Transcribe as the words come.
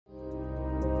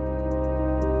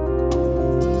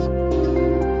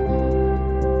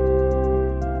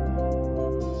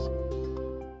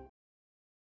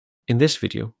In this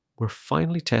video, we're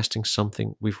finally testing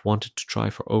something we've wanted to try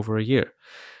for over a year.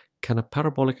 Can a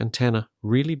parabolic antenna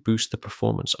really boost the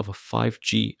performance of a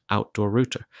 5G outdoor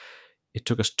router? It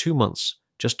took us 2 months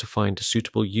just to find a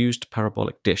suitable used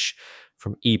parabolic dish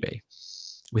from eBay.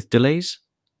 With delays,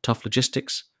 tough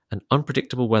logistics, and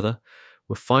unpredictable weather,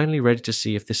 we're finally ready to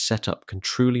see if this setup can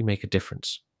truly make a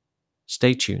difference.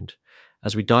 Stay tuned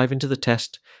as we dive into the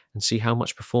test and see how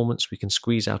much performance we can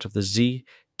squeeze out of the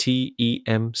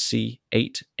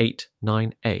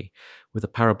ZTEMC889A with a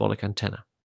parabolic antenna.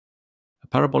 A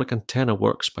parabolic antenna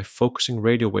works by focusing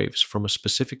radio waves from a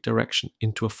specific direction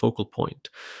into a focal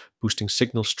point, boosting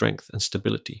signal strength and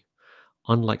stability.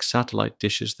 Unlike satellite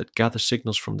dishes that gather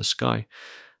signals from the sky,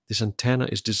 this antenna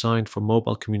is designed for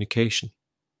mobile communication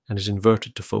and is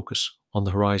inverted to focus on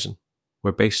the horizon,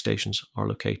 where base stations are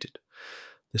located.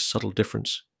 This subtle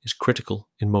difference is critical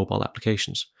in mobile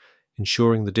applications,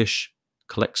 ensuring the dish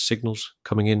collects signals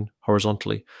coming in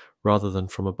horizontally rather than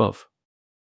from above.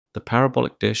 The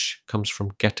parabolic dish comes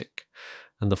from Getic,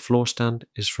 and the floor stand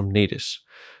is from Nedis.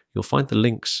 You'll find the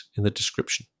links in the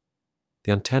description.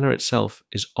 The antenna itself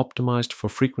is optimized for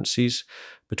frequencies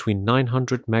between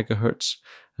 900 MHz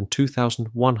and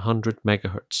 2100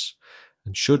 MHz,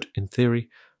 and should, in theory,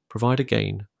 provide a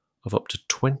gain of up to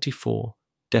 24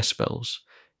 decibels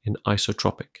in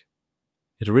isotropic.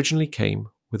 It originally came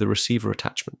with a receiver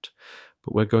attachment,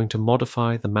 but we're going to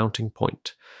modify the mounting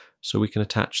point so we can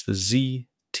attach the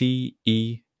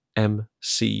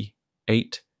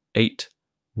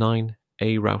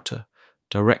ZTEMC889A router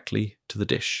directly to the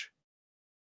dish.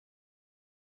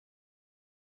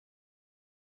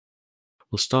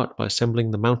 We'll start by assembling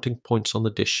the mounting points on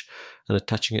the dish and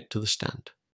attaching it to the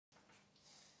stand.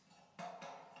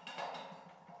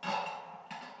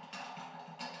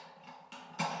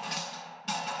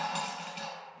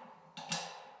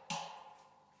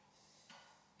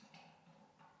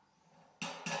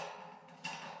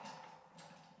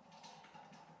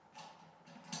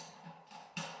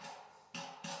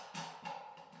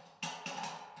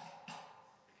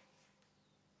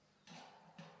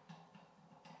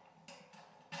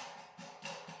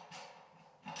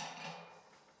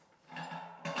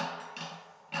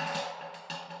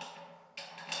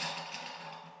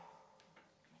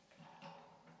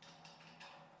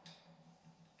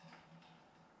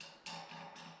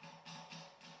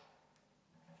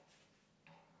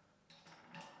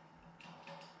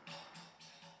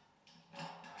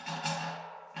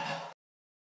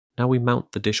 Now we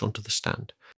mount the dish onto the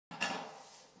stand.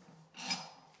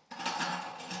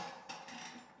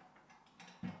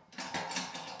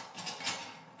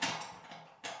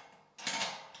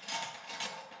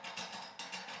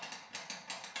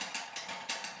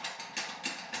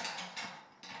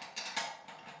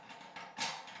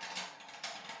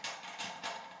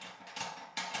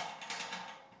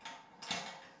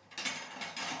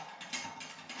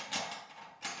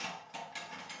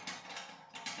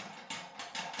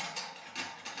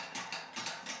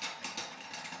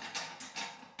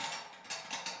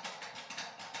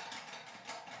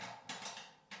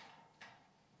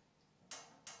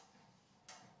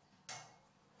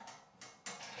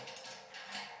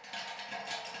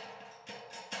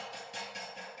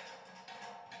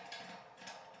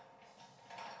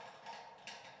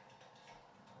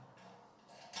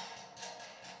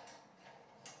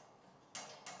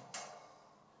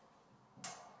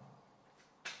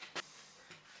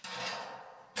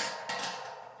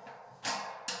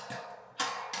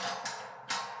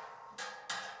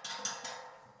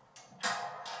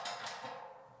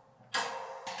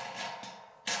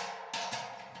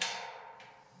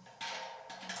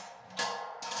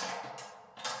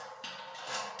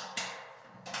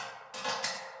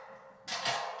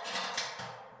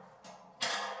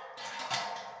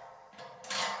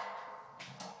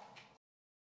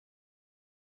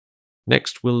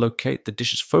 Next, we'll locate the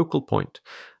dish's focal point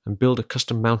and build a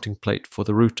custom mounting plate for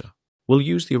the router. We'll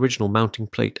use the original mounting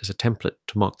plate as a template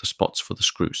to mark the spots for the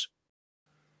screws.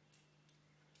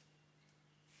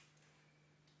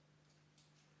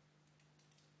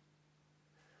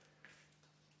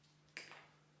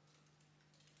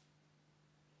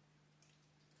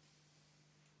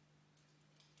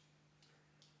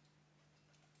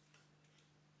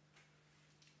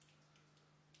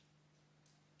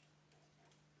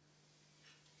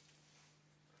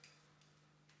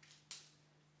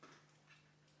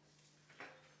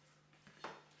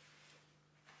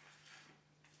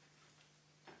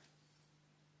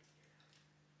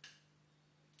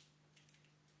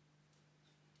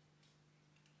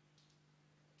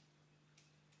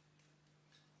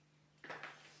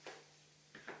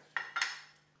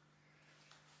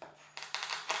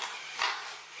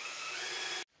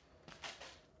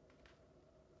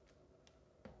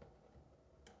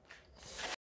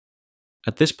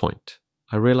 At this point,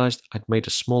 I realized I'd made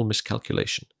a small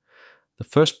miscalculation. The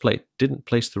first plate didn't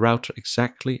place the router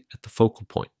exactly at the focal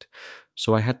point,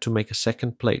 so I had to make a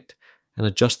second plate and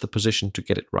adjust the position to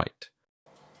get it right.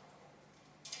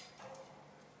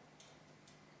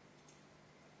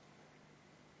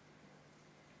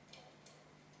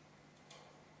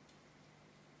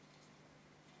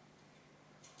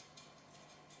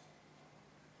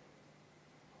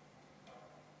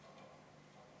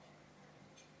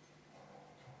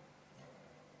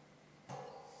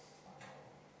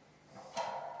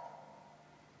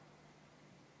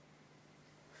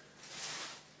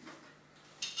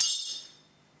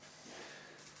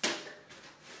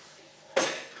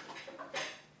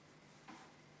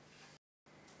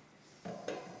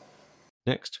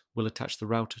 Next, we'll attach the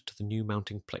router to the new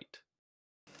mounting plate.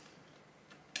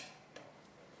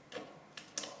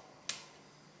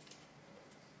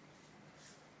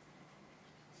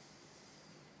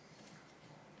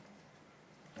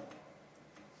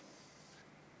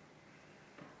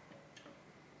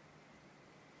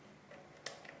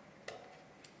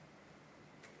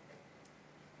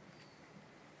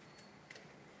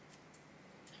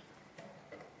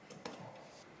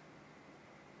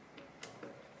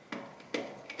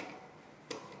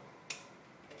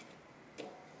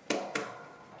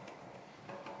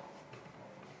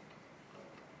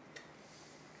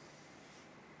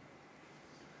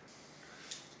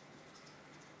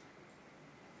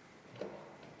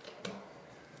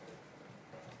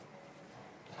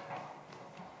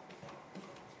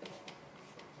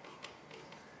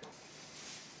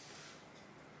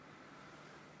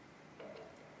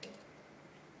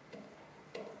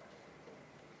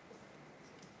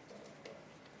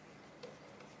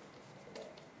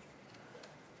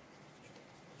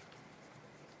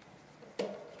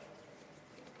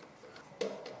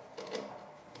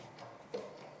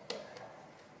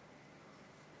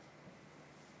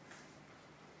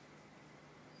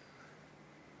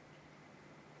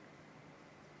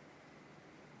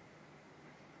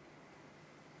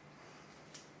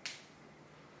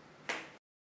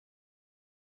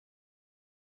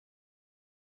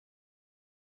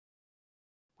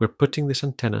 We're putting this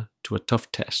antenna to a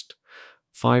tough test,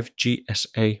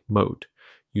 5GSA mode,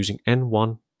 using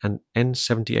N1 and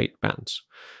N78 bands,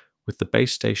 with the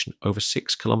base station over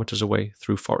 6 kilometers away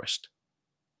through forest.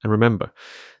 And remember,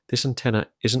 this antenna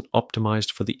isn't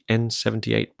optimized for the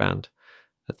N78 band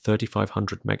at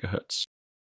 3500 MHz.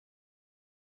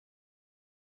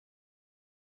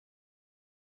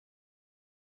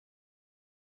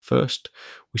 First,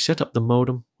 we set up the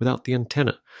modem without the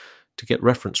antenna to get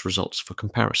reference results for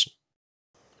comparison.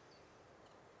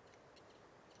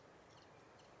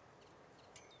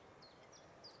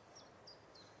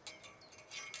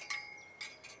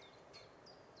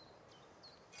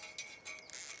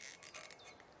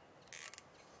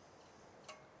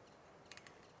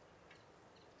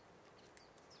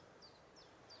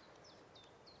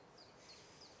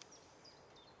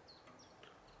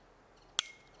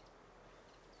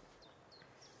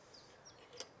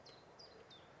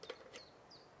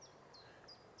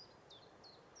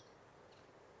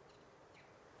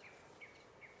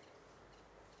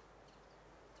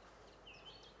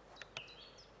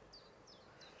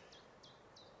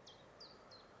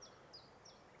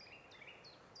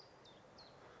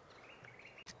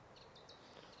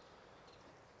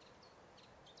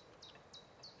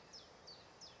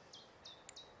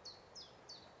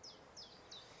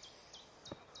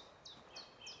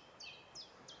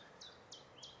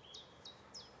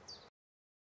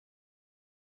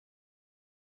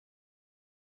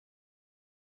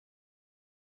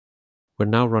 We're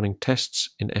now running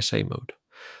tests in SA mode.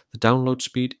 The download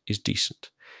speed is decent,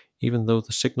 even though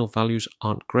the signal values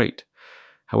aren't great.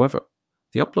 However,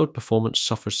 the upload performance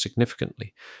suffers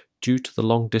significantly due to the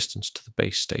long distance to the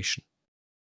base station.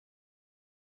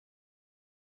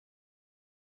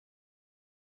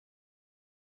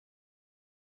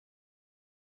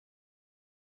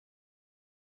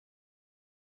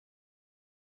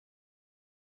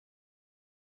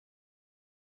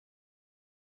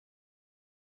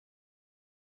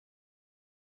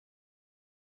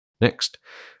 Next,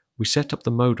 we set up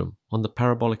the modem on the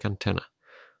parabolic antenna.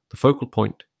 The focal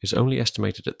point is only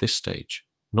estimated at this stage,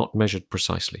 not measured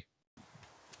precisely.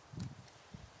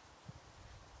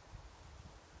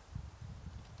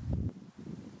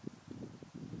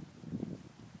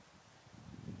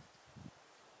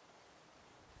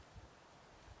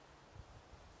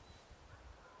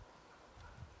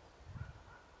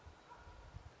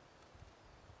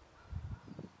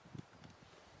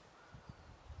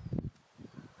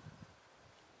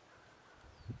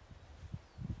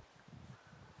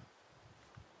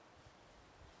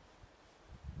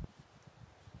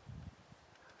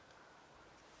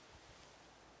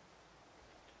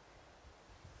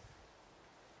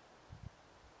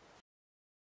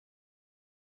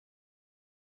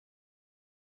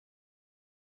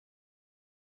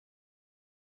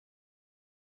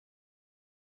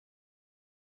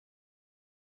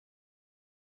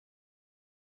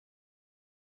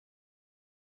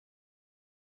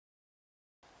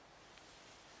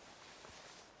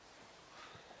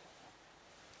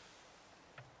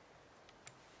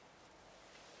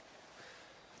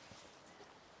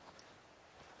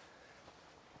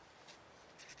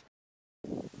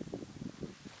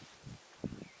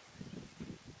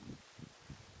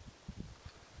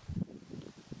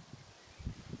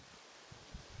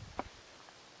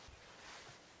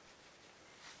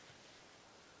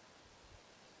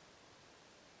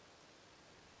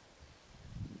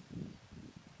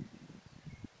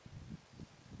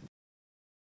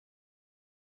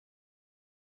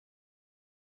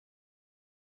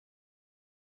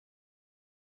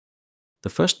 The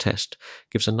first test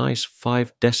gives a nice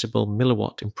 5 decibel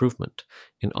milliwatt improvement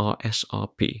in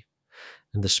RSRP,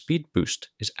 and the speed boost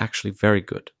is actually very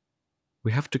good.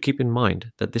 We have to keep in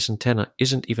mind that this antenna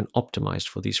isn't even optimized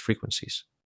for these frequencies.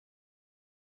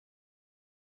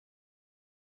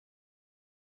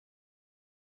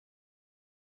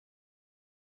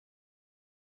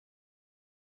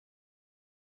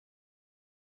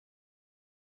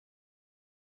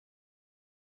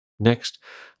 Next,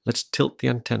 let's tilt the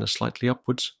antenna slightly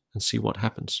upwards and see what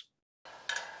happens.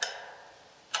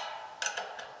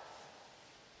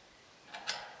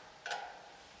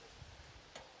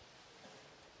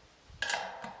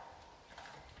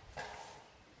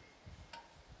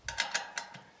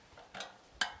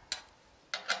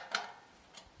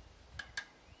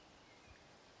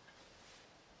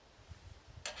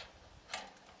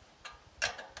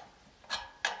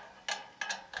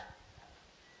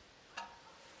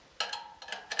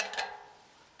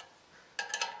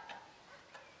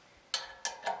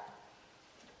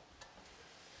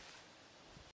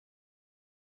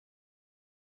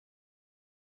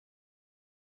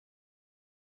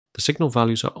 The signal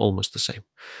values are almost the same.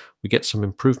 We get some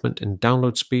improvement in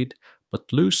download speed,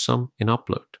 but lose some in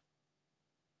upload.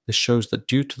 This shows that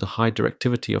due to the high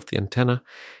directivity of the antenna,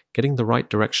 getting the right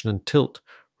direction and tilt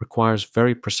requires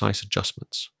very precise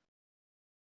adjustments.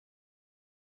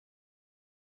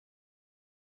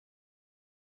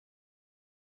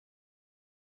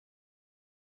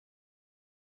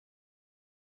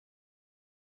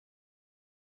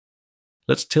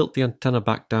 Let's tilt the antenna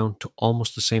back down to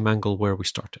almost the same angle where we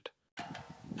started.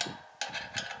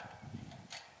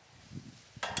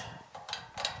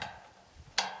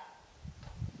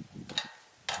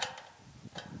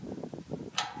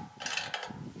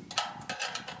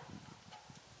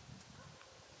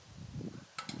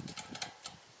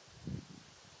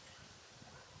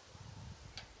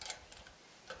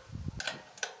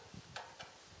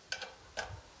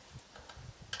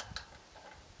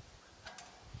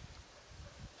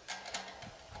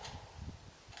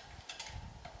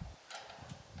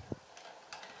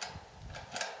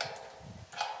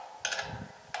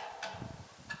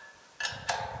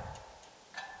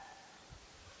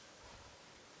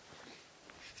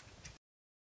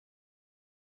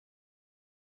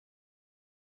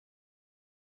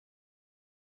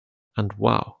 And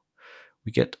wow,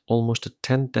 we get almost a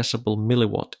 10 decibel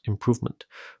milliwatt improvement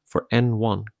for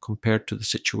N1 compared to the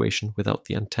situation without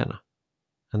the antenna.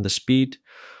 And the speed,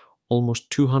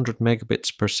 almost 200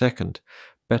 megabits per second,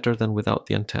 better than without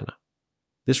the antenna.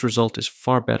 This result is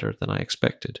far better than I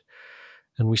expected,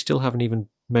 and we still haven't even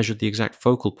measured the exact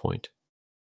focal point.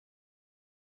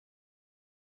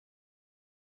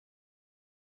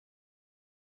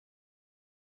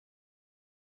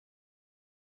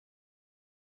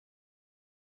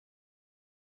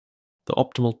 The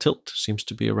optimal tilt seems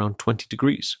to be around 20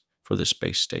 degrees for this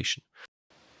base station.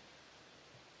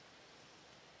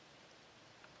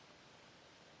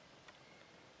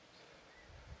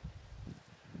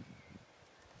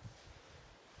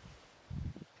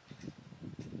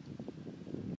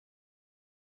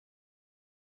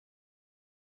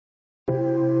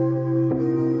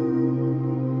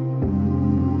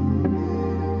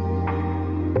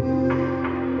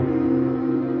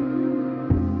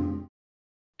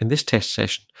 In this test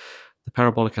session, the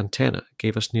parabolic antenna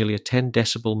gave us nearly a 10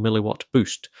 decibel milliwatt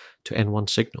boost to N1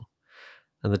 signal,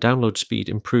 and the download speed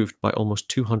improved by almost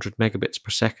 200 megabits per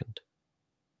second.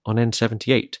 On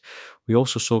N78, we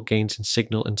also saw gains in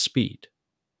signal and speed.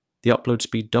 The upload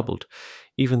speed doubled,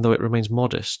 even though it remains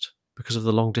modest because of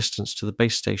the long distance to the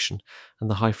base station and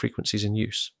the high frequencies in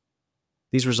use.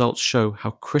 These results show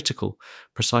how critical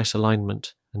precise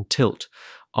alignment and tilt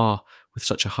are with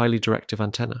such a highly directive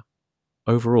antenna.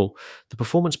 Overall, the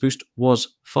performance boost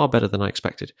was far better than I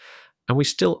expected, and we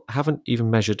still haven't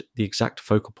even measured the exact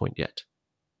focal point yet.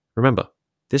 Remember,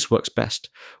 this works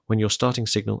best when your starting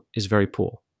signal is very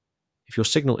poor. If your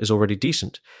signal is already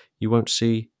decent, you won't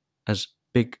see as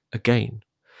big a gain.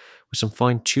 With some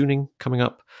fine tuning coming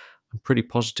up, I'm pretty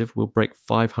positive we'll break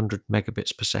 500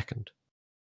 megabits per second.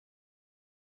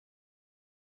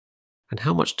 And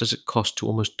how much does it cost to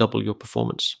almost double your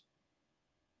performance?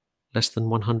 Less than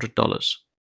 $100.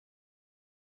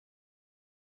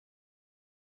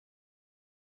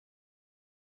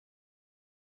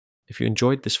 If you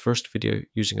enjoyed this first video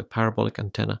using a parabolic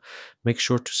antenna, make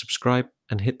sure to subscribe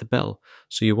and hit the bell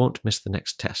so you won't miss the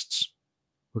next tests.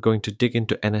 We're going to dig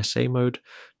into NSA mode,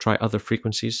 try other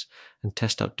frequencies, and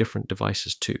test out different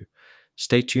devices too.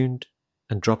 Stay tuned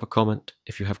and drop a comment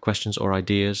if you have questions or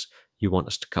ideas you want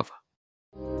us to cover.